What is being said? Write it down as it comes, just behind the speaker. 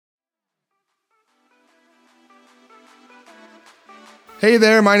Hey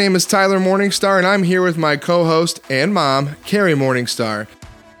there, my name is Tyler Morningstar, and I'm here with my co-host and mom, Carrie Morningstar.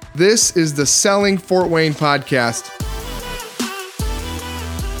 This is the Selling Fort Wayne podcast.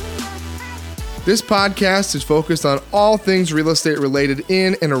 This podcast is focused on all things real estate related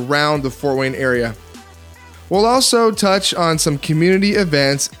in and around the Fort Wayne area. We'll also touch on some community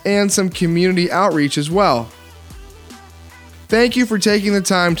events and some community outreach as well. Thank you for taking the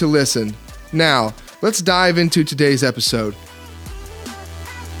time to listen. Now, let's dive into today's episode.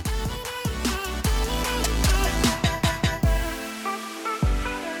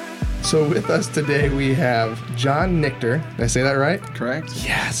 So with us today, we have John Nichter. Did I say that right? Correct.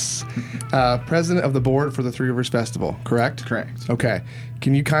 Yes. President of the board for the Three Rivers Festival, correct? Correct. Okay.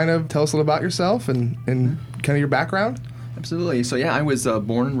 Can you kind of tell us a little about yourself and kind of your background? Absolutely. So I was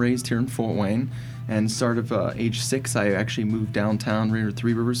born and raised here in Fort Wayne, and started age 6, I actually moved downtown to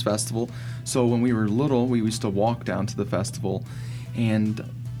Three Rivers Festival. So when we were little, we used to walk down to the festival, and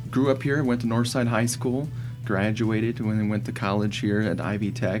grew up here, went to Northside High School, graduated, and then went to college here at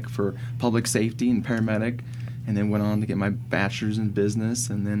Ivy Tech for public safety and paramedic, and then went on to get my bachelor's in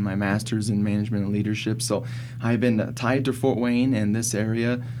business and then my master's in management and leadership. So I've been tied to Fort Wayne and this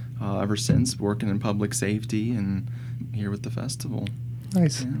area ever since, working in public safety and here with the festival.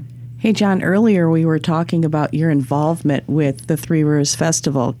 Nice. Yeah. Hey, John, earlier we were talking about your involvement with the Three Rivers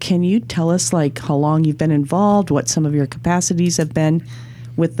Festival. Can you tell us, how long you've been involved, what some of your capacities have been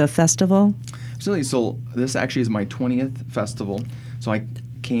with the festival? Absolutely. So this actually is my 20th festival. So I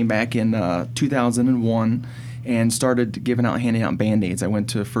came back in 2001 and started handing out Band-Aids. I went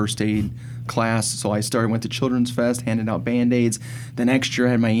to a first aid class, so I went to Children's Fest, handed out Band-Aids. The next year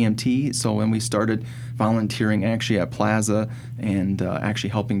I had my EMT, so when we started volunteering actually at Plaza and actually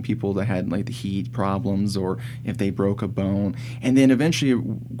helping people that had the heat problems or if they broke a bone. And then eventually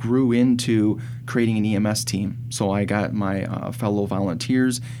it grew into creating an EMS team. So I got my fellow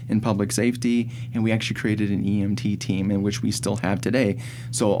volunteers in public safety, and we actually created an EMT team, in which we still have today.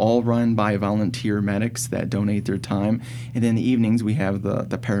 So all run by volunteer medics that donate their time. And then in the evenings we have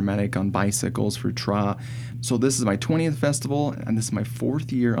the paramedic on bicycles for TRA. So this is my 20th festival, and this is my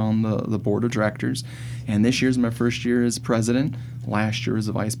 4th year on the board of directors. And this year's my first year as president. Last year was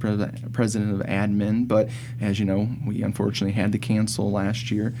the vice president of admin, but as you know, we unfortunately had to cancel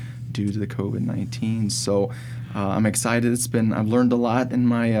last year due to the COVID-19. So I'm excited. I've learned a lot in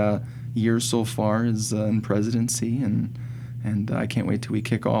my year so far as in presidency, and I can't wait till we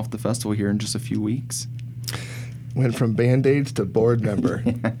kick off the festival here in just a few weeks. Went from Band-Aids to board member.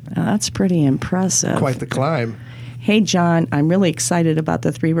 That's pretty impressive. Quite the climb. Hey, John, I'm really excited about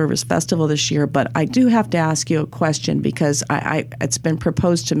the Three Rivers Festival this year, but I do have to ask you a question because it's been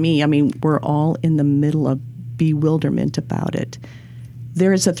proposed to me. I mean, we're all in the middle of bewilderment about it.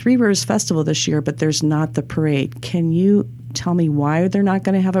 There is a Three Rivers Festival this year, but there's not the parade. Can you tell me why they're not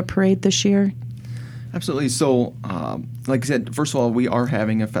going to have a parade this year? Absolutely. So, like I said, first of all, we are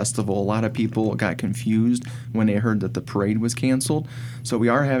having a festival. A lot of people got confused when they heard that the parade was canceled. So we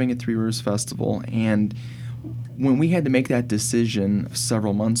are having a Three Rivers Festival, and when we had to make that decision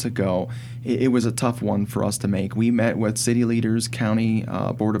several months ago, it was a tough one for us to make. We met with city leaders, county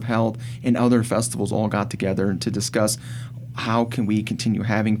board of health, and other festivals all got together to discuss how can we continue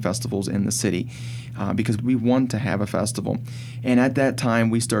having festivals in the city, because we want to have a festival. And at that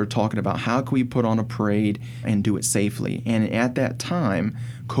time, we started talking about how can we put on a parade and do it safely. And at that time,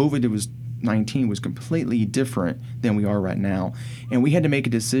 COVID-19 was completely different than we are right now. And we had to make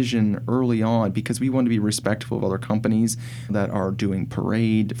a decision early on because we want to be respectful of other companies that are doing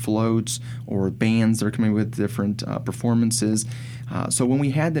parade floats or bands that are coming with different performances. So when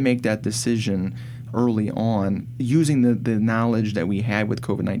we had to make that decision early on, using the knowledge that we had with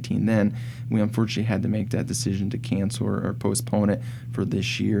COVID-19 then, we unfortunately had to make that decision to cancel or postpone it for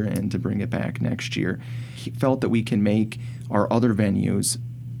this year and to bring it back next year. He felt that we can make our other venues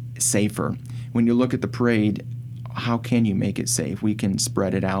safer. When you look at the parade, how can you make it safe? We can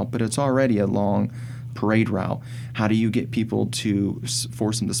spread it out, but it's already a long parade route. How do you get people to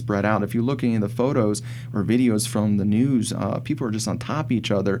force them to spread out? If you're looking at the photos or videos from the news, people are just on top of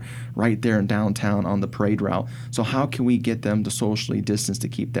each other right there in downtown on the parade route. So how can we get them to socially distance to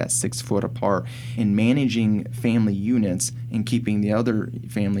keep that 6 foot apart? And managing family units and keeping the other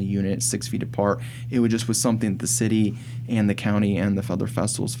family unit 6 feet apart, it was something that the city and the county and the other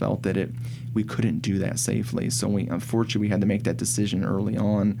festivals felt that we couldn't do that safely. So unfortunately we had to make that decision early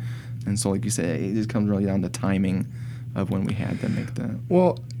on. And so, like you said, it just comes really down to timing of when we had to make that.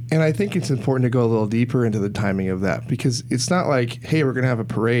 Well, and I think it's important to go a little deeper into the timing of that, because it's not like, hey, we're going to have a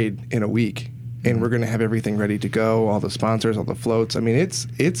parade in a week and we're going to have everything ready to go, all the sponsors, all the floats. I mean,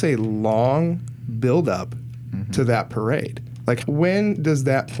 it's a long build-up to that parade. Like, when does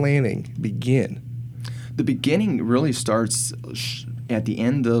that planning begin? The beginning really starts at the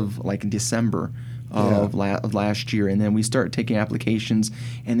end of like December of last year, and then we start taking applications,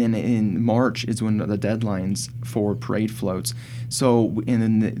 and then in March is when the deadlines for parade floats. So, and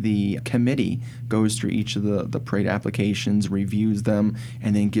then the committee goes through each of the parade applications, reviews them,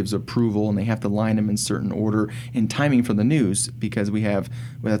 and then gives approval, and they have to line them in certain order and timing for the news, because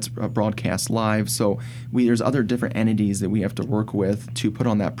that's broadcast live. So there's other different entities that we have to work with to put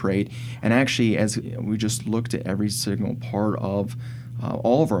on that parade. And actually, as we just looked at every single part of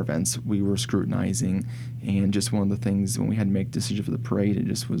all of our events, we were scrutinizing, and just one of the things when we had to make decisions for the parade, it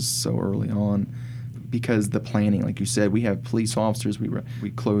just was so early on, because the planning, like you said, we have police officers,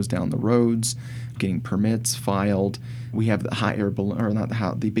 we close down the roads, getting permits filed. We have the hot air balloon, or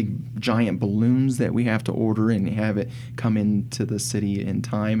not the big giant balloons that we have to order and have it come into the city in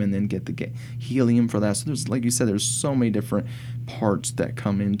time, and then get helium for that. So there's, like you said, there's so many different parts that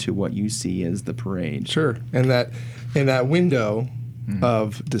come into what you see as the parade. Sure, and that window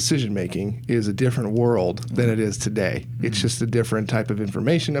of decision making is a different world than it is today. It's just a different type of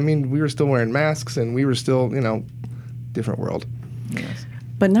information. I mean, we were still wearing masks, and we were still, different world. Yes.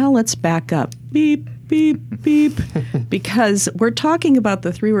 But now let's back up. Beep, beep, beep. Because we're talking about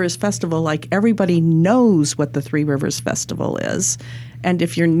the Three Rivers Festival like everybody knows what the Three Rivers Festival is. And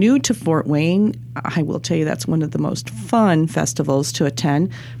if you're new to Fort Wayne, I will tell you that's one of the most fun festivals to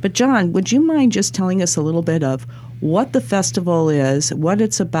attend. But John, would you mind just telling us a little bit of what the festival is, what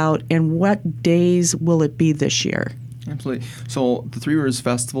it's about, and what days will it be this year? Absolutely. So the Three Rivers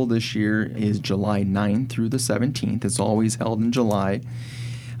Festival this year is July 9th through the 17th. It's always held in July.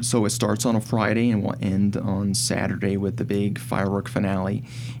 So it starts on a Friday and will end on Saturday with the big firework finale.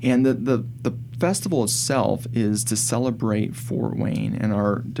 And the festival itself is to celebrate Fort Wayne and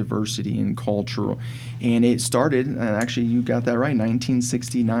our diversity and culture. And it started, actually you got that right,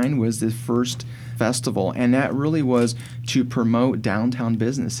 1969 was the first festival. And that really was to promote downtown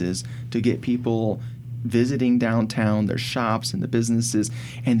businesses, to get people visiting downtown, their shops and the businesses,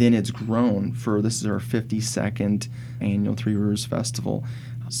 and then it's grown this is our 52nd annual Three Rivers Festival.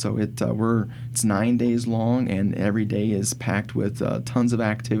 So it's 9 days long, and every day is packed with tons of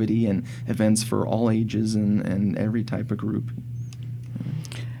activity and events for all ages and every type of group.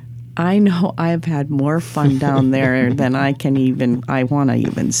 I know I've had more fun down there than I want to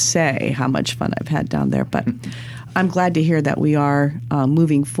even say how much fun I've had down there. But I'm glad to hear that we are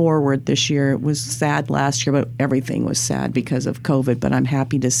moving forward this year. It was sad last year, but everything was sad because of COVID. But I'm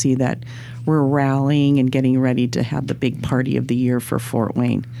happy to see that we're rallying and getting ready to have the big party of the year for Fort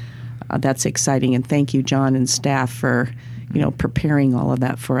Wayne. That's exciting, and thank you, John and staff, for preparing all of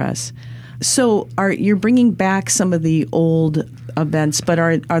that for us. So you're bringing back some of the old events, but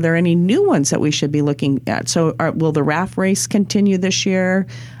are there any new ones that we should be looking at? So will the raft race continue this year?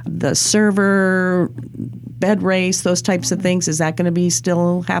 The server bed race, those types of things, is that going to be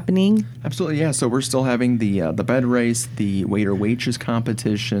still happening? Absolutely, yeah. So we're still having the bed race, the waiter-waitress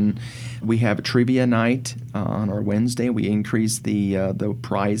competition. We have a trivia night on our Wednesday. We increased the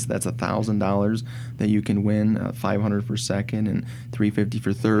prize. That's $1,000 that you can win, $500 for second and $350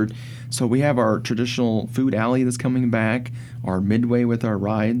 for third. So we have our traditional food alley that's coming back, our midway with our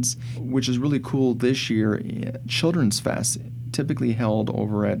rides, which is really cool this year. Children's Fest, typically held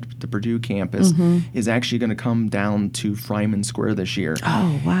over at the Purdue campus, is actually going to come down to Fryman Square this year.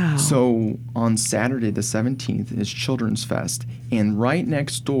 Oh, wow. So on Saturday the 17th is Children's Fest, and right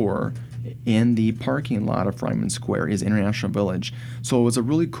next door in the parking lot of Fryman Square is International Village. So it's a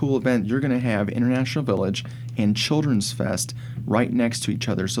really cool event. You're going to have International Village and Children's Fest right next to each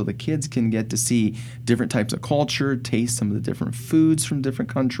other, so the kids can get to see different types of culture, taste some of the different foods from different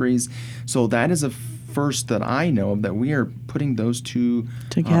countries. So that is a first that I know of, that we are putting those two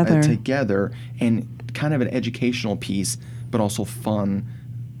together and kind of an educational piece, but also fun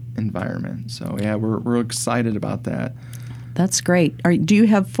environment. So yeah, we're excited about that. That's great. Do you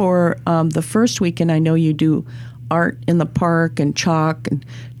have for the first weekend, I know you do art in the park and chalk, and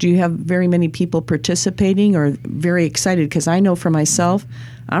do you have very many people participating or very excited? Because I know for myself,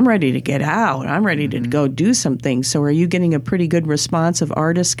 I'm ready to get out. I'm ready to go do some things. So are you getting a pretty good response of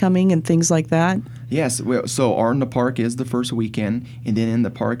artists coming and things like that? Yes. So Art in the Park is the first weekend, and then in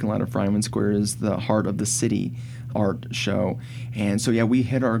the parking lot of Fryman Square is the Heart of the City art show. And so, yeah, we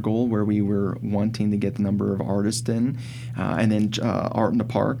hit our goal where we were wanting to get the number of artists in. And then Art in the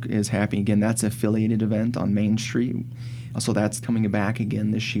Park is happening again. That's an affiliated event on Main Street. So that's coming back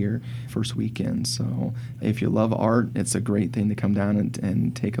again this year, first weekend. So if you love art, it's a great thing to come down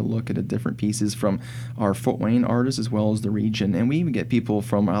and take a look at the different pieces from our Fort Wayne artists as well as the region. And we even get people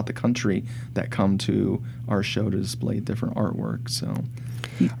from out the country that come to our show to display different artwork. So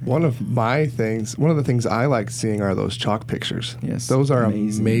one of the things I like seeing are those chalk pictures. Yes, those are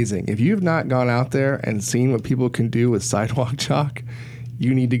amazing. If you have not gone out there and seen what people can do with sidewalk chalk,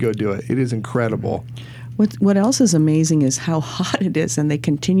 you need to go do it. It is incredible. What else is amazing is how hot it is, and they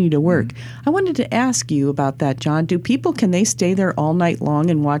continue to work. I wanted to ask you about that, John. Can they stay there all night long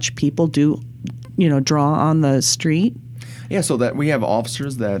and watch people draw on the street? Yeah, so that we have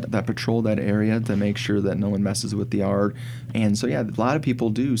officers that patrol that area to make sure that no one messes with the art. And so, yeah, a lot of people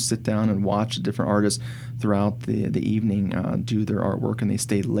do sit down and watch different artists throughout the evening do their artwork, and they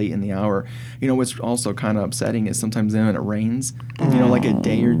stay late in the hour. What's also kind of upsetting is sometimes then when it rains, like a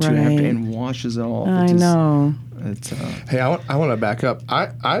day or two after, and washes it off. I know. Hey, I want to back up.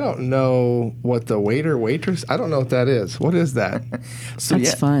 I don't know what the waitress. I don't know what that is. What is that? So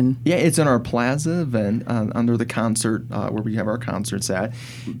That's fun. Yeah, it's in our plaza event under the concert where we have our concerts at.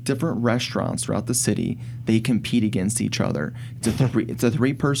 Different restaurants throughout the city, they compete against each other. It's a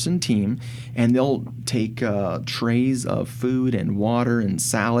three-person team, and they'll take trays of food and water and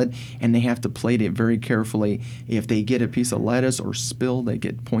salad, and they have to plate it very carefully. If they get a piece of lettuce or spill, they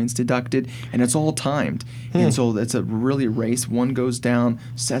get points deducted, and it's all timed. And so it's a really race. One goes down,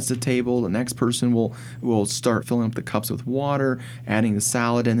 sets the table. The next person will start filling up the cups with water, adding the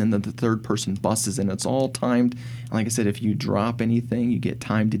salad, and then the third person busts in. It's all timed. And like I said, if you drop anything, you get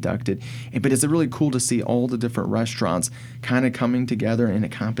time deducted. But it's really cool to see all the different restaurants kind of coming together in a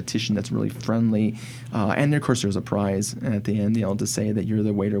competition that's really friendly. And of course, there's a prize at the end, to say that you're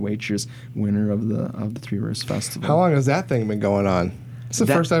the waiter waitress winner of the Three Rivers Festival. How long has that thing been going on? It's the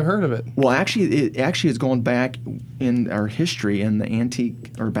first I've heard of it. Well, it has gone back in our history in the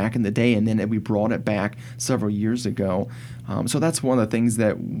antique, or back in the day, and then we brought it back several years ago. So that's one of the things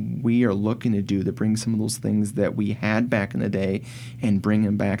that we are looking to do, to bring some of those things that we had back in the day and bring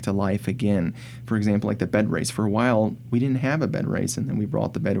them back to life again. For example, like the bed race. For a while, we didn't have a bed race, and then we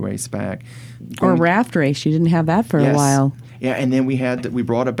brought the bed race back. Or raft race. You didn't have that for a while. Yeah, and then we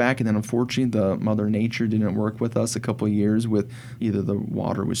brought it back, and then unfortunately, the Mother Nature didn't work with us a couple of years with either the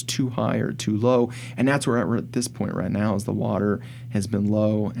water was too high or too low, and that's where we're at this point right now, is the water has been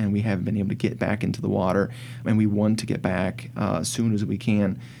low, and we haven't been able to get back into the water, and we want to get back as soon as we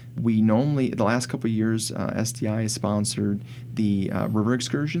can. We normally, the last couple of years, SDI has sponsored the river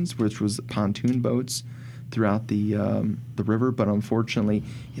excursions, which was pontoon boats throughout the river, but unfortunately,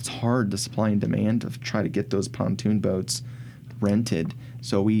 it's hard to supply and demand to try to get those pontoon boats rented.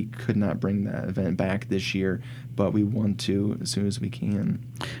 So we could not bring that event back this year, but we want to as soon as we can.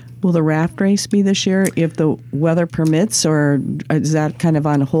 Will the raft race be this year if the weather permits, or is that kind of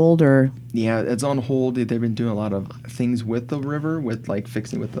on hold? Or yeah, it's on hold. They've been doing a lot of things with the river, with like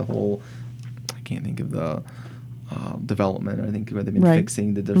fixing with the whole, I can't think of the development. I think they've been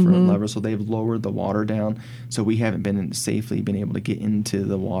fixing the different levers, so they've lowered the water down. So we haven't been safely been able to get into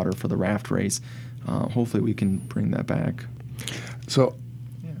the water for the raft race. Hopefully we can bring that back. So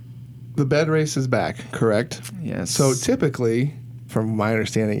the bed race is back, correct? Yes. So typically, from my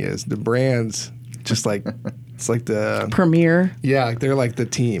understanding, is the brands just like it's like the premier. Yeah, they're like the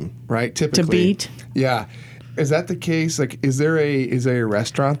team, right? Typically to beat. Yeah. Is that the case? Like, is there a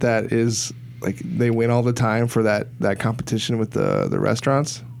restaurant that is like they win all the time for that competition with the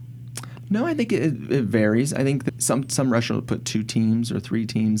restaurants? No, I think it varies. I think that some restaurants will put 2 teams or 3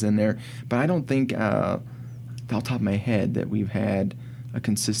 teams in there, but I don't think off the top of my head that we've had a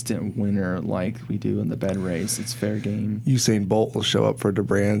consistent winner like we do in the bed race. It's fair game. Usain Bolt will show up for the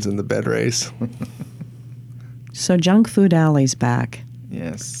brands in the bed race. So Junk Food Alley's back.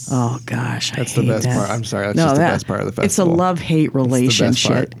 Yes. Oh gosh, that's the best part. I'm sorry, that's the best part of the festival. It's a love-hate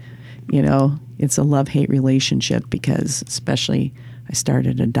relationship. It's a love-hate relationship because, especially, I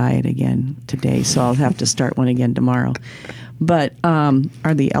started a diet again today, so I'll have to start one again tomorrow. But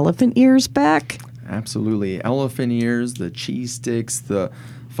are the elephant ears back? Absolutely. Elephant ears, the cheese sticks, the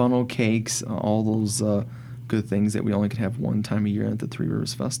funnel cakes, all those good things that we only can have one time a year at the Three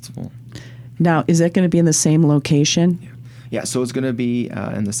Rivers Festival. Now, is that going to be in the same location? Yeah, so it's going to be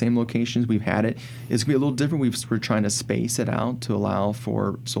in the same locations we've had it. It's going to be a little different. We're trying to space it out to allow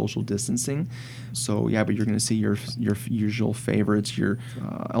for social distancing. So, yeah, but you're going to see your usual favorites, your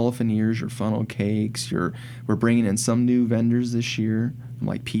elephant ears, your funnel cakes. We're bringing in some new vendors this year,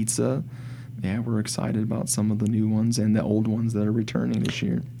 like pizza. yeah, we're excited about some of the new ones and the old ones that are returning this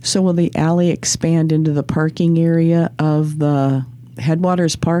year. So will the alley expand into the parking area of the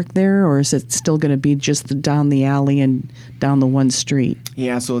Headwaters Park there, or is it still going to be just down the alley and down the one street?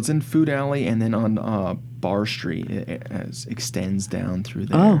 Yeah, so it's in Food Alley, and then on Bar Street, it extends down through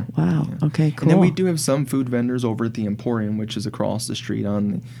there. Oh, wow. Yeah. Okay, cool. And then we do have some food vendors over at the Emporium, which is across the street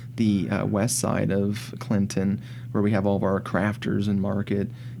on the west side of Clinton, where we have all of our crafters and market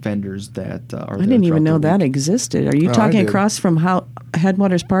vendors that are there. I didn't even know throughout the that week. existed. Are you Oh, I talking did. across from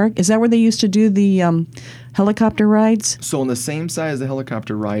Headwaters Park? Is that where they used to do the helicopter rides? So on the same side as the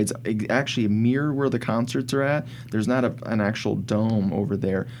helicopter rides, actually mirror where the concerts are at. There's not an actual dome over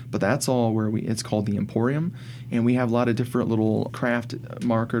there, but that's all where it's called the Emporium, and we have a lot of different little craft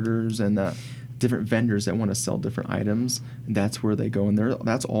marketers and different vendors that want to sell different items. And that's where they go, and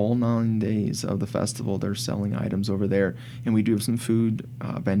that's all 9 days of the festival. They're selling items over there, and we do have some food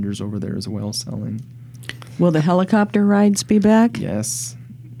vendors over there as well selling. Will the helicopter rides be back? Yes.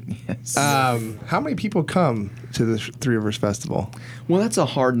 Yes. How many people come to the Three Rivers Festival? Well, that's a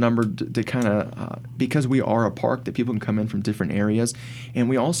hard number to kind of, because we are a park that people can come in from different areas. And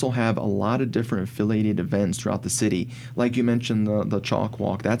we also have a lot of different affiliated events throughout the city. Like you mentioned, the Chalk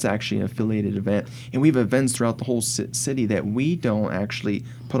Walk, that's actually an affiliated event. And we have events throughout the whole city that we don't actually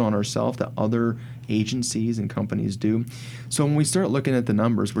put on ourselves, that other agencies and companies do. So when we start looking at the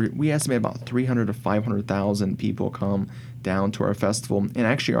numbers, we estimate about 300 to 500,000 people come down to our festival. And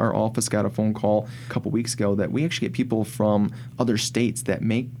actually our office got a phone call a couple weeks ago that we actually get people from other states that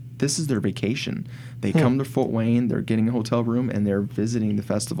this is their vacation. They come to Fort Wayne, they're getting a hotel room, and they're visiting the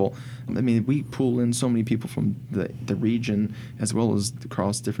festival. I mean, we pull in so many people from the region as well as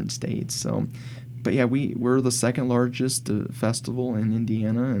across different states. So, but yeah, we're the second largest festival in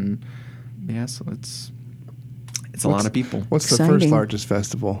Indiana, and yeah, so it's a lot of people. What's the Exciting. first largest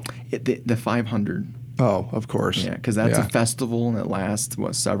festival? The 500. Oh, of course. Yeah, because that's a festival and it lasts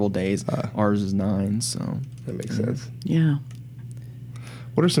several days. Ours is 9, so That makes sense. Yeah.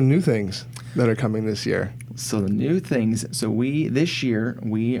 What are some new things that are coming this year? So the new things. So this year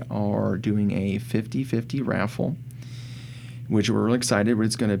we are doing a 50-50 raffle, which we're really excited.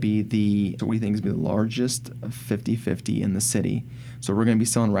 It's going to be what we think is going to be the largest 50-50 in the city. So we're going to be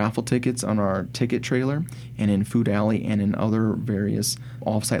selling raffle tickets on our ticket trailer and in Food Alley and in other various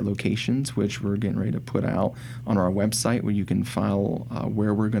off-site locations, which we're getting ready to put out on our website, where you can file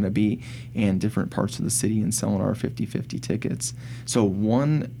where we're going to be in different parts of the city and selling our 50-50 tickets. So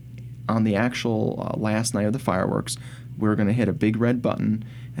on the actual last night of the fireworks, we're going to hit a big red button,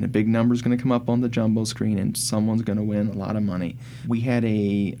 and a big number is going to come up on the jumbo screen, and someone's going to win a lot of money. We had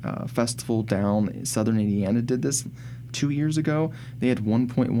a festival down in southern Indiana did this 2 years ago. They had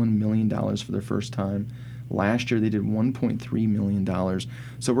 $1.1 million for their first time. Last year, they did $1.3 million.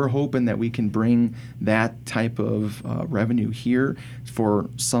 So we're hoping that we can bring that type of revenue here for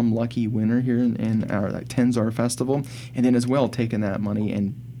some lucky winner here in our Tensar Festival, and then as well taking that money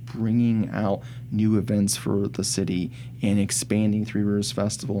and bringing out new events for the city and expanding Three Rivers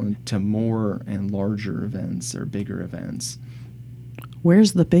Festival into more and larger events or bigger events.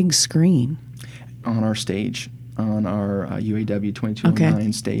 Where's the big screen? On our stage, on our UAW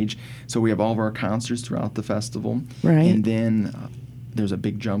 2209 stage. So we have all of our concerts throughout the festival. Right. And then there's a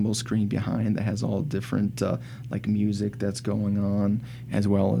big jumbo screen behind that has all different like music that's going on, as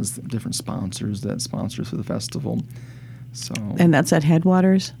well as different sponsors that sponsors for the festival. So, And that's at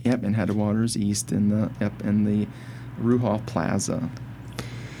Headwaters? Yep, in Headwaters East in the Ruhoff Plaza.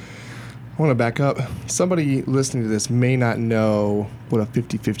 I want to back up. Somebody listening to this may not know what a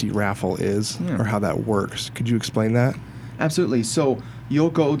 50-50 raffle is or how that works. Could you explain that? Absolutely. So you'll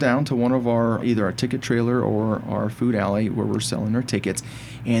go down to one of either our ticket trailer or our Food Alley where we're selling our tickets,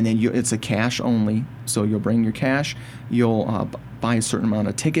 and then it's a cash only. So you'll bring your cash, you'll buy a certain amount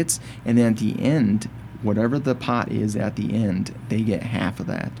of tickets, and then at the end, whatever the pot is at the end, they get half of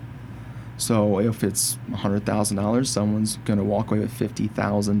that. So if it's $100,000, someone's going to walk away with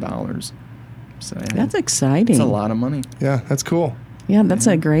 $50,000. So That's exciting. It's a lot of money. Yeah, that's cool. Yeah, that's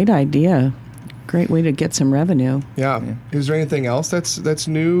a great idea. Great way to get some revenue. Yeah. Is there anything else that's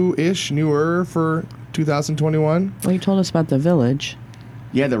newer for 2021? Well, you told us about the village.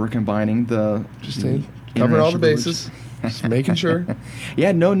 Yeah, that we're combining the Covered all the International bases. Just making sure.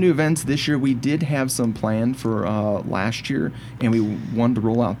 Yeah, no new events this year. We did have some planned for last year, and we wanted to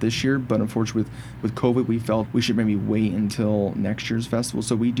roll out this year, but unfortunately with COVID, we felt we should maybe wait until next year's festival.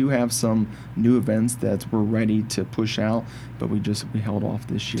 So we do have some new events that we're ready to push out, but we held off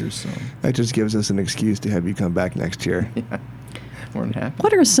this year. So That just gives us an excuse to have you come back next year. yeah, more than happy.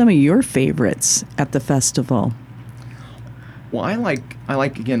 What are some of your favorites at the festival? Well, I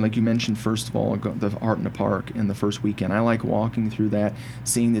like again, like you mentioned, first of all, the Art in the Park in the first weekend. I like walking through that,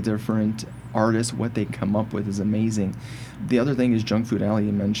 seeing the different artists, what they come up with is amazing. The other thing is Junk Food Alley.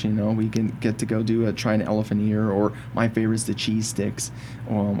 You mentioned, we can get to go try an elephant ear, or my favorite is the cheese sticks,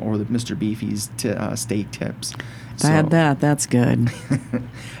 or the Mr. Beefy's steak tips. I had that. That's good.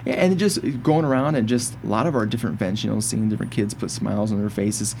 And just going around and just a lot of our different events, seeing different kids put smiles on their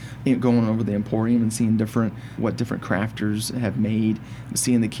faces, going over the Emporium and seeing what different crafters have made,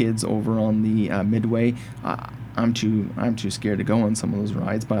 seeing the kids over on the Midway. I'm too scared to go on some of those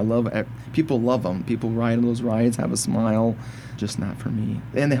rides, but I love it. People love them. People ride on those rides, have a smile. Just not for me.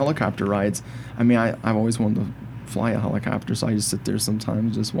 And the helicopter rides. I mean, I've always wanted to fly a helicopter, so I just sit there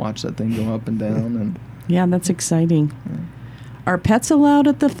sometimes, just watch that thing go up and down. And yeah, that's exciting. Yeah. Are pets allowed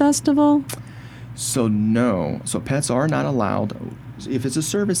at the festival? So no. So pets are not allowed. If it's a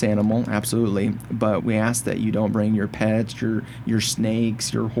service animal, absolutely. But we ask that you don't bring your pets, your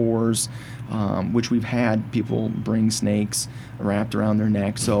snakes, your horse, which we've had people bring snakes wrapped around their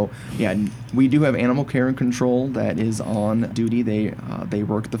neck. So yeah, we do have animal care and control that is on duty. They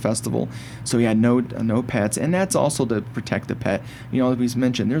work the festival. So yeah, no pets, and that's also to protect the pet. As we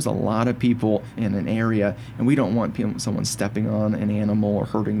mentioned, there's a lot of people in an area, and we don't want someone stepping on an animal or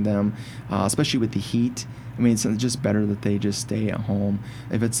hurting them, especially with the heat. I mean, it's just better that they just stay at home.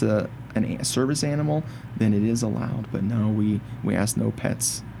 If it's a service animal, then it is allowed. But no, we ask no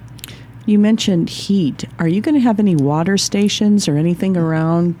pets. You mentioned heat. Are you going to have any water stations or anything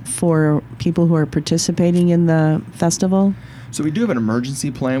around for people who are participating in the festival? So we do have an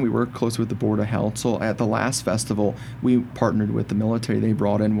emergency plan. We work closely with the Board of Health. So at the last festival, we partnered with the military. They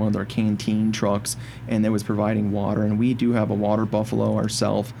brought in one of their canteen trucks, and it was providing water. And we do have a water buffalo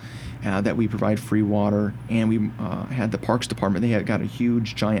ourselves that we provide free water. And we had the Parks Department. They had got a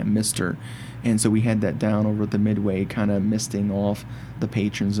huge, giant mister. And so we had that down over at the Midway, kind of misting off the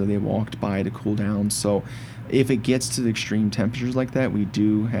patrons as they walked by to cool down. So if it gets to the extreme temperatures like that, we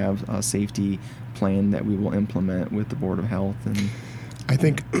do have a safety plan that we will implement with the Board of Health. And I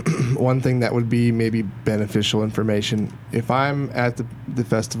think one thing that would be maybe beneficial information, if I'm at the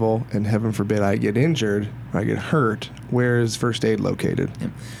festival and heaven forbid I get injured or I get hurt, where is first aid located? Yeah.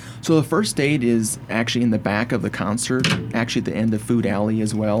 So the first aid is actually in the back of the concert, actually at the end of Food Alley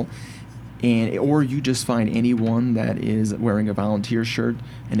as well. Or you just find anyone that is wearing a volunteer shirt,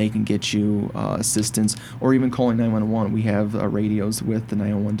 and they can get you assistance, or even calling 911. We have radios with the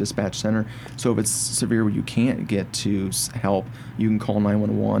 911 dispatch center. So if it's severe where you can't get to help, you can call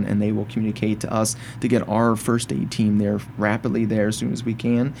 911, and they will communicate to us to get our first aid team there rapidly there as soon as we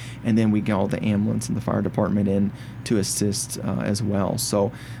can, and then we get all the ambulance and the fire department in to assist as well.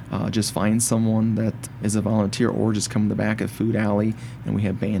 So just find someone that is a volunteer, or just come in the back of Food Alley, and we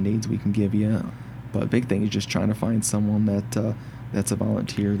have Band-Aids we can give you. But big thing is just trying to find someone that's a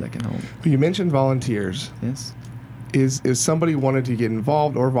volunteer that can help. You mentioned volunteers. Yes. Is somebody wanted to get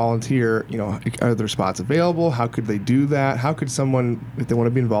involved or volunteer, are there spots available? How could they do that? How could someone, if they want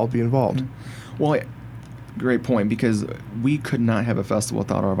to be involved, be involved? Mm-hmm. Well, great point, because we could not have a festival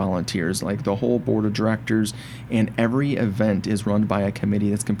without our volunteers. Like the whole board of directors, and every event is run by a committee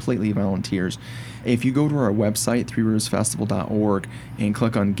that's completely volunteers. If you go to our website, threeriversfestival.org, and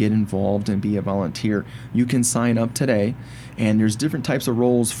click on Get Involved and Be a Volunteer, you can sign up today. And there's different types of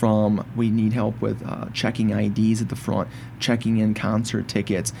roles, from we need help with checking IDs at the front, checking in concert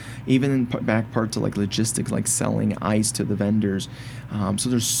tickets, even in back parts of like logistics, like selling ice to the vendors. So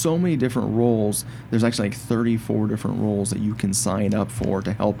there's so many different roles. There's actually like 34 different roles that you can sign up for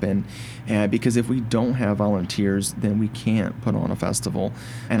to help in. Because if we don't have volunteers, then we can't put on a festival.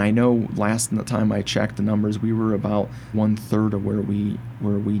 And I know last time I checked the numbers, we were about 1/3 of where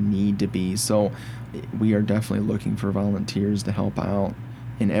we need to be. So we are definitely looking for volunteers to help out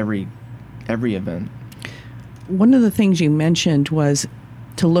in every event. One of the things you mentioned was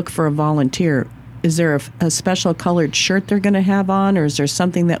to look for a volunteer. Is there a special colored shirt they're going to have on, or is there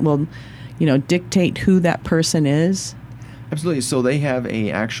something that will, dictate who that person is? Absolutely. So they have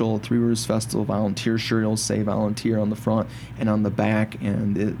a actual Three Rivers Festival volunteer shirt. It'll say volunteer on the front and on the back.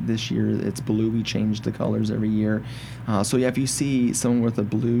 And this year it's blue. We change the colors every year. So yeah, if you see someone with a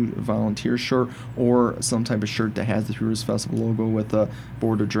blue volunteer shirt, or some type of shirt that has the Three Rivers Festival logo with a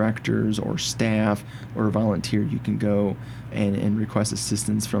board of directors or staff or a volunteer, you can go and request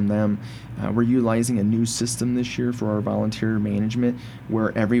assistance from them. We're utilizing a new system this year for our volunteer management,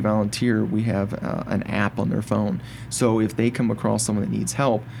 where every volunteer, we have an app on their phone. So if they come across someone that needs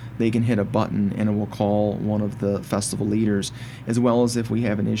help, they can hit a button and it will call one of the festival leaders. As well as if we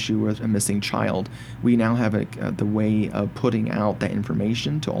have an issue with a missing child, we now have the way of putting out that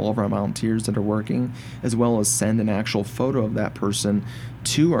information to all of our volunteers that are working, as well as send an actual photo of that person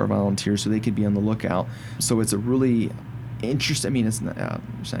to our volunteers so they could be on the lookout. So it's a really interesting, I mean, it's not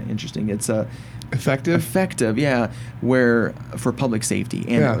interesting, it's effective, yeah, where for public safety.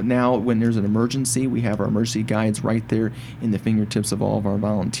 And now when there's an emergency, we have our emergency guides right there in the fingertips of all of our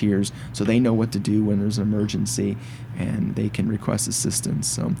volunteers, so they know what to do when there's an emergency and they can request assistance.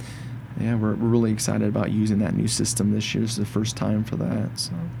 So yeah, we're really excited about using that new system this year. It's the first time for that.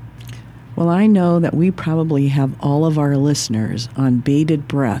 So. Well, I know that we probably have all of our listeners on bated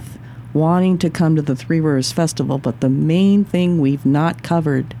breath wanting to come to the Three Rivers Festival, but the main thing we've not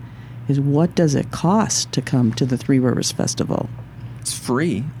covered is what does it cost to come to the Three Rivers Festival? It's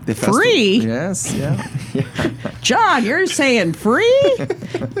free. Free? Yes, yeah. John, you're saying free?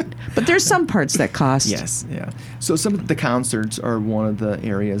 But there's some parts that cost. Yes, yeah. So some of the concerts are one of the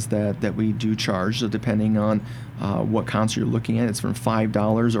areas that we do charge. So depending on what concert you're looking at, it's from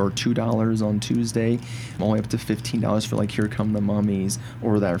 $5 or $2 on Tuesday, all the way up to $15 for like Here Come the Mummies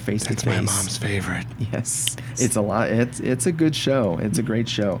or that Face to Face. That's my mom's favorite. Yes, it's a lot. It's a good show. It's a great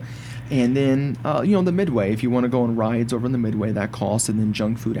show. And then, the Midway, if you want to go on rides over in the Midway, that costs, and then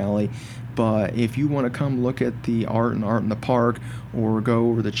Junk Food Alley. But if you want to come look at the art in the park or go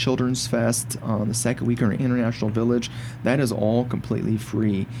over the Children's Fest on the second week or International Village, that is all completely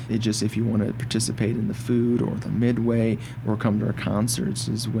free. It just, if you want to participate in the food or the Midway or come to our concerts,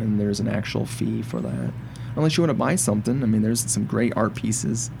 is when there's an actual fee for that. Unless you want to buy something. I mean, there's some great art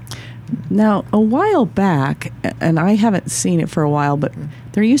pieces. Now, a while back, and I haven't seen it for a while, but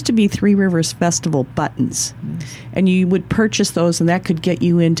there used to be Three Rivers Festival buttons, and you would purchase those, and that could get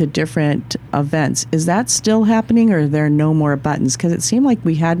you into different events. Is that still happening, or are there no more buttons? Because it seemed like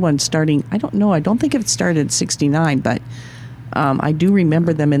we had one starting, I don't know, I don't think it started in 1969, but I do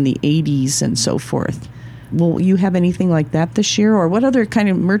remember them in the 80s and so forth. Will you have anything like that this year, or what other kind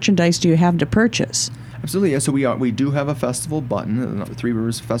of merchandise do you have to purchase? Absolutely, yeah. So we do have a festival button, a Three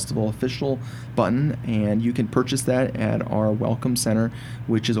Rivers Festival official button, and you can purchase that at our Welcome Center,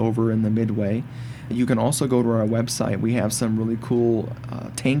 which is over in the Midway. You can also go to our website. We have some really cool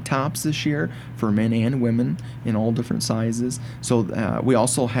tank tops this year for men and women in all different sizes. So we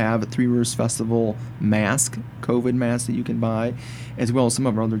also have a Three Rivers Festival mask, COVID mask that you can buy, as well as some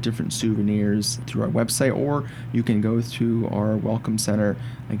of our other different souvenirs through our website, or you can go to our Welcome Center.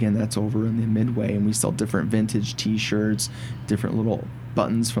 Again, that's over in the Midway, and we sell different vintage T-shirts, different little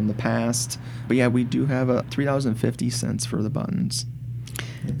buttons from the past. But yeah, we do have $3.50 for the buttons.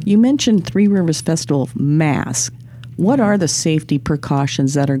 You mentioned Three Rivers Festival mask. What are the safety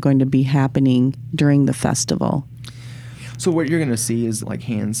precautions that are going to be happening during the festival? So what you're going to see is like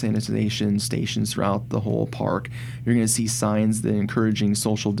hand sanitization stations throughout the whole park. You're going to see signs that encouraging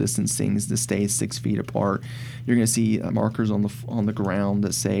social distancing to stay 6 feet apart. You're going to see markers on the ground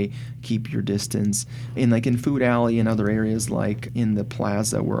that say keep your distance. And like in Food Alley and other areas like in the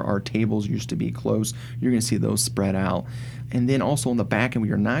plaza where our tables used to be close, you're going to see those spread out. And then also on the back end, what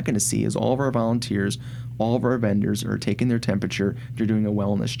you're not going to see is all of our volunteers, all of our vendors are taking their temperature. They're doing a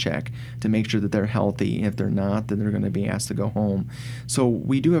wellness check to make sure that they're healthy. If they're not, then they're going to be asked to go home. So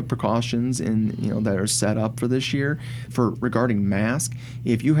we do have precautions that are set up for this year. Regarding mask,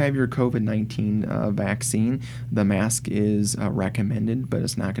 if you have your COVID-19 vaccine, the mask is recommended, but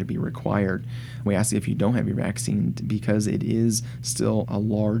it's not going to be required. We ask if you don't have your vaccine because it is still a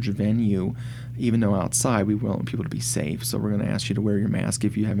large venue. Even though outside, we want people to be safe. So we're going to ask you to wear your mask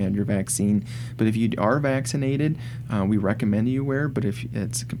if you haven't had your vaccine. But if you are vaccinated, we recommend you wear, but if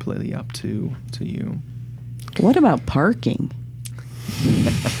it's completely up to you. What about parking?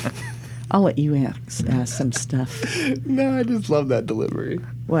 I'll let you ask some stuff. No, I just love that delivery.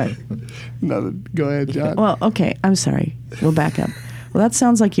 What? No, go ahead, John. Well, okay, I'm sorry. We'll back up. Well, that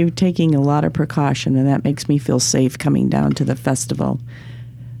sounds like you're taking a lot of precaution, and that makes me feel safe coming down to the festival.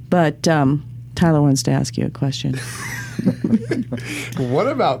 But Tyler wants to ask you a question. What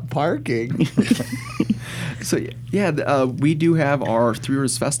about parking? So yeah, we do have our Three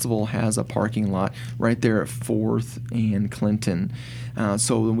Rivers Festival has a parking lot right there at 4th and Clinton.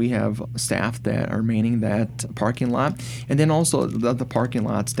 So we have staff that are manning that parking lot, and then also the parking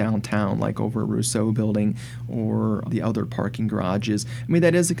lots downtown, like over Rousseau Building or the other parking garages. I mean,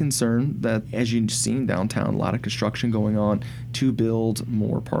 that is a concern that, as you've seen downtown, a lot of construction going on to build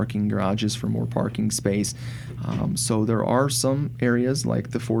more parking garages for more parking space. So So there are some areas like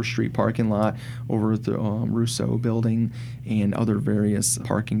the 4th Street parking lot over at the Rousseau building and other various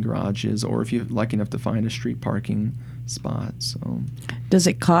parking garages, or if you're lucky enough to find a street parking spot. So, Does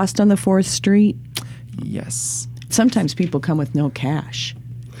it cost on the 4th Street? yes. Sometimes people come with no cash.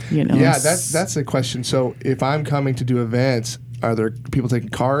 Yeah, that's the question. So if I'm coming to do events, are there people taking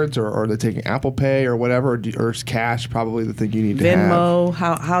cards, or are they taking Apple Pay or whatever, or is cash probably the thing you need to have? Venmo,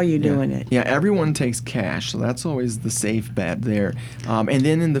 how are you doing it? Yeah, everyone takes cash, so that's always the safe bet there. And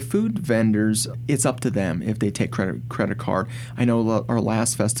then in the food vendors, it's up to them if they take credit card. I know our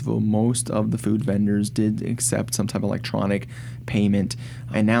last festival, most of the food vendors did accept some type of electronic payment.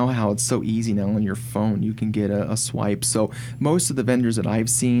 And now how it's so easy now on your phone, you can get a swipe. So most of the vendors that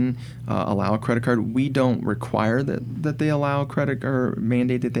I've seen allow a credit card. We don't require that they allow credit or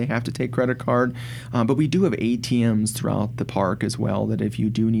mandate that they have to take credit card. But we do have ATMs throughout the park as well, that if you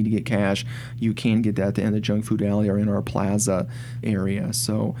do need to get cash, you can get that at the end of the Junk Food Alley or in our plaza area.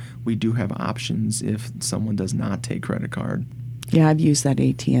 So we do have options if someone does not take credit card. Yeah, I've used that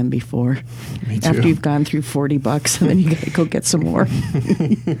ATM before. Me too. After you've gone through $40 and then you got to go get some more.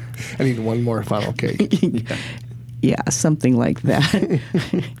 I need one more funnel cake. Yeah, something like that.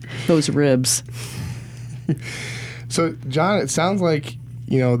 Those ribs. So, John, it sounds like,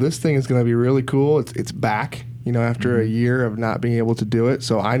 this thing is going to be really cool. It's back, after a year of not being able to do it.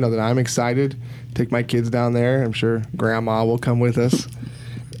 So I know that I'm excited to take my kids down there. I'm sure Grandma will come with us.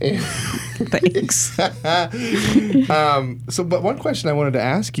 Thanks. But one question I wanted to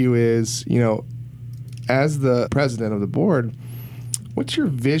ask you is, as the president of the board, what's your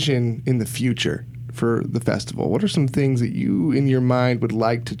vision in the future for the festival? What are some things that you, in your mind, would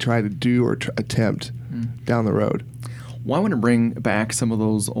like to try to do or attempt down the road? Well, I want to bring back some of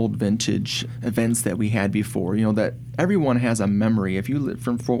those old vintage events that we had before. That everyone has a memory. If you live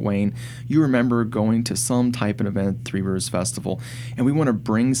from Fort Wayne, you remember going to some type of event, Three Rivers Festival. And we want to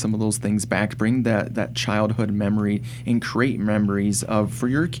bring some of those things back, bring that childhood memory and create memories for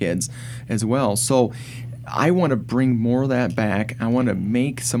your kids as well. So I want to bring more of that back. I want to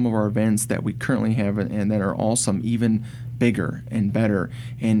make some of our events that we currently have and that are awesome even bigger and better,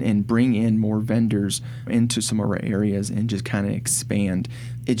 and bring in more vendors into some of our areas and just kind of expand.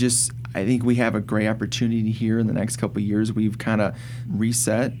 I think we have a great opportunity here in the next couple of years. We've kind of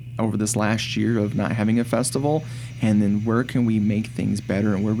reset over this last year of not having a festival, and then where can we make things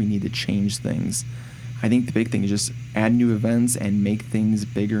better and where we need to change things. I think the big thing is just add new events and make things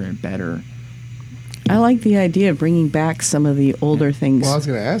bigger and better. I like the idea of bringing back some of the older things. Well, I was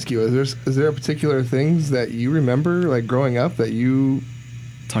going to ask you, is there a particular things that you remember, like growing up, that you...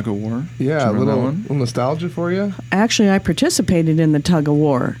 Tug of War? Yeah, a little nostalgia for you? Actually, I participated in the Tug of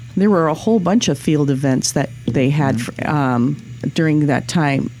War. There were a whole bunch of field events that they had during that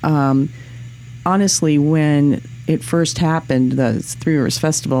time. Honestly, when it first happened, the Three Rivers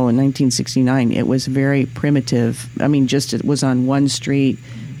Festival in 1969, it was very primitive. I mean, it was on one street.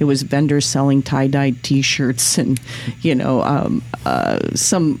 It was vendors selling tie-dyed T-shirts and,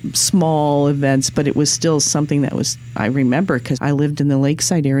 some small events, but it was still something that was, I remember, because I lived in the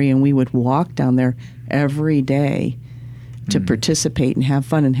Lakeside area and we would walk down there every day to participate and have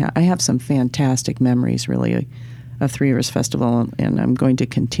fun. And I have some fantastic memories, really, of Three Rivers Festival, and I'm going to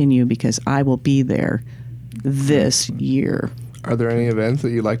continue because I will be there this year. Are there any events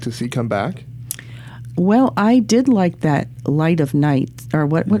that you'd like to see come back? Well, I did like that Light of Night, or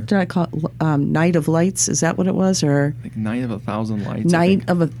what did I call it? Night of Lights? Is that what it was? Or like Night of a Thousand Lights. Night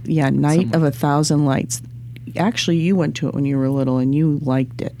of a Thousand Lights. Actually, you went to it when you were little and you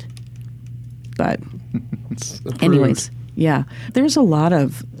liked it. But anyways, yeah. There's a lot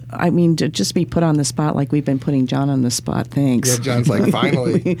of, to just be put on the spot like we've been putting John on the spot. Thanks. Yeah, John's like,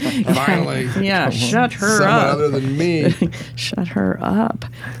 finally. Yeah, shut her Someone up. other than me. Shut her up.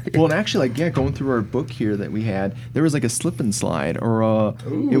 Well, and actually, going through our book here that we had, there was like a slip and slide, or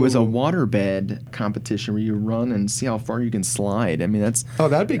it was a waterbed competition where you run and see how far you can slide. I mean, that's... Oh,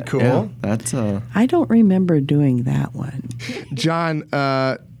 that'd be cool. Yeah, that's... I don't remember doing that one. John,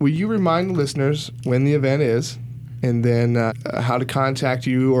 will you remind the listeners when the event is? And then how to contact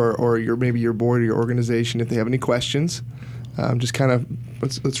you or maybe your board or your organization if they have any questions. Just kind of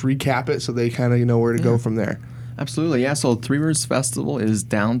let's recap it so they kind of know where to go from there. Absolutely, yeah. So Three Rivers Festival is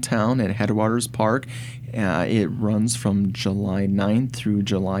downtown at Headwaters Park. It runs from July 9th through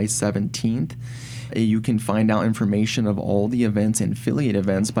July 17th. You can find out information of all the events and affiliate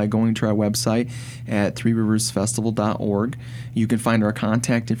events by going to our website at threeriversfestival.org. You can find our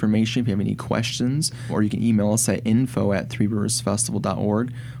contact information if you have any questions, or you can email us at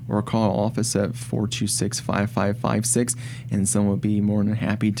info@threeriversfestival.org, or call our office at 426-5556, and someone will be more than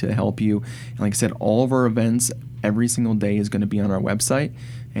happy to help you. And like I said, all of our events every single day is going to be on our website,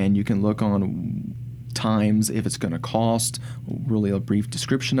 and you can look on times, if it's going to cost, really a brief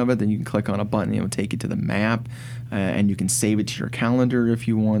description of it. Then you can click on a button and it will take you to the map, and you can save it to your calendar if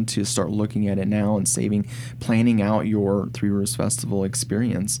you want to start looking at it now and planning out your Three Rivers Festival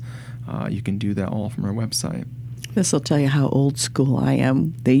experience. You can do that all from our website. This will tell you how old school I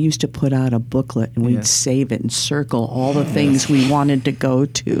am. They used to put out a booklet, and we'd Yes. save it and circle all the things we wanted to go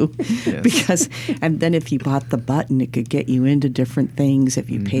to. Yes. And then if you bought the button, it could get you into different things. If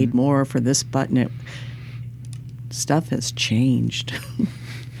you paid more for this button, stuff has changed.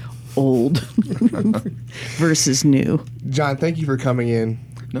 Old versus new. John, thank you for coming in.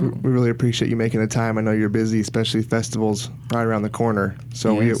 No. We really appreciate you making the time. I know you're busy, especially festivals right around the corner.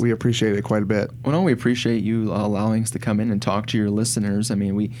 So Yes. we appreciate it quite a bit. Well, no, we appreciate you allowing us to come in and talk to your listeners. I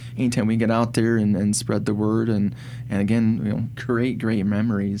mean, anytime we get out there and spread the word and again, create great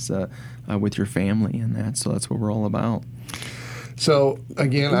memories with your family and that. So that's what we're all about. So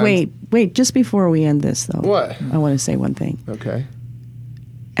again, Wait, just before we end this, though. What? I want to say one thing. Okay.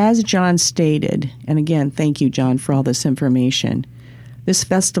 As John stated, and again, thank you, John, for all this information, this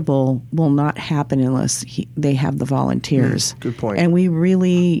festival will not happen unless they have the volunteers. Good point. And we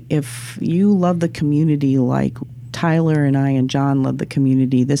really, if you love the community like Tyler and I and John love the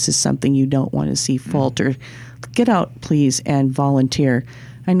community, this is something you don't want to see falter. Get out, please, and volunteer.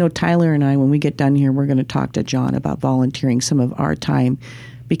 I know Tyler and I, when we get done here, we're going to talk to John about volunteering some of our time,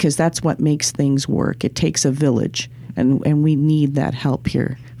 because that's what makes things work. It takes a village, and we need that help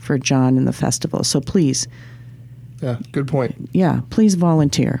here for John and the festival. So please, Yeah, good point. yeah, please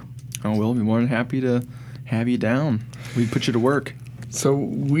volunteer. Oh, we'll be more than happy to have you down. We put you to work. So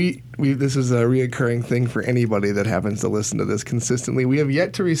we this is a reoccurring thing for anybody that happens to listen to this consistently. We have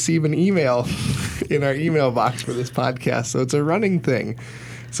yet to receive an email in our email box for this podcast, so it's a running thing.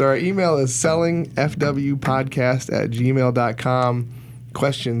 So our email is sellingfwpodcast@gmail.com.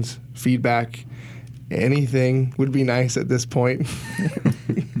 Questions, feedback, anything would be nice at this point.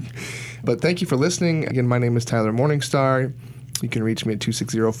 But thank you for listening. Again, my name is Tyler Morningstar. You can reach me at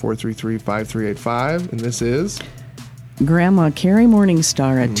 260-433-5385, and this is... Grandma Carrie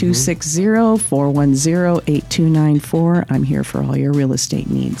Morningstar at 260-410-8294. I'm here for all your real estate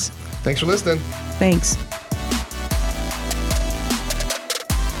needs. Thanks for listening. Thanks.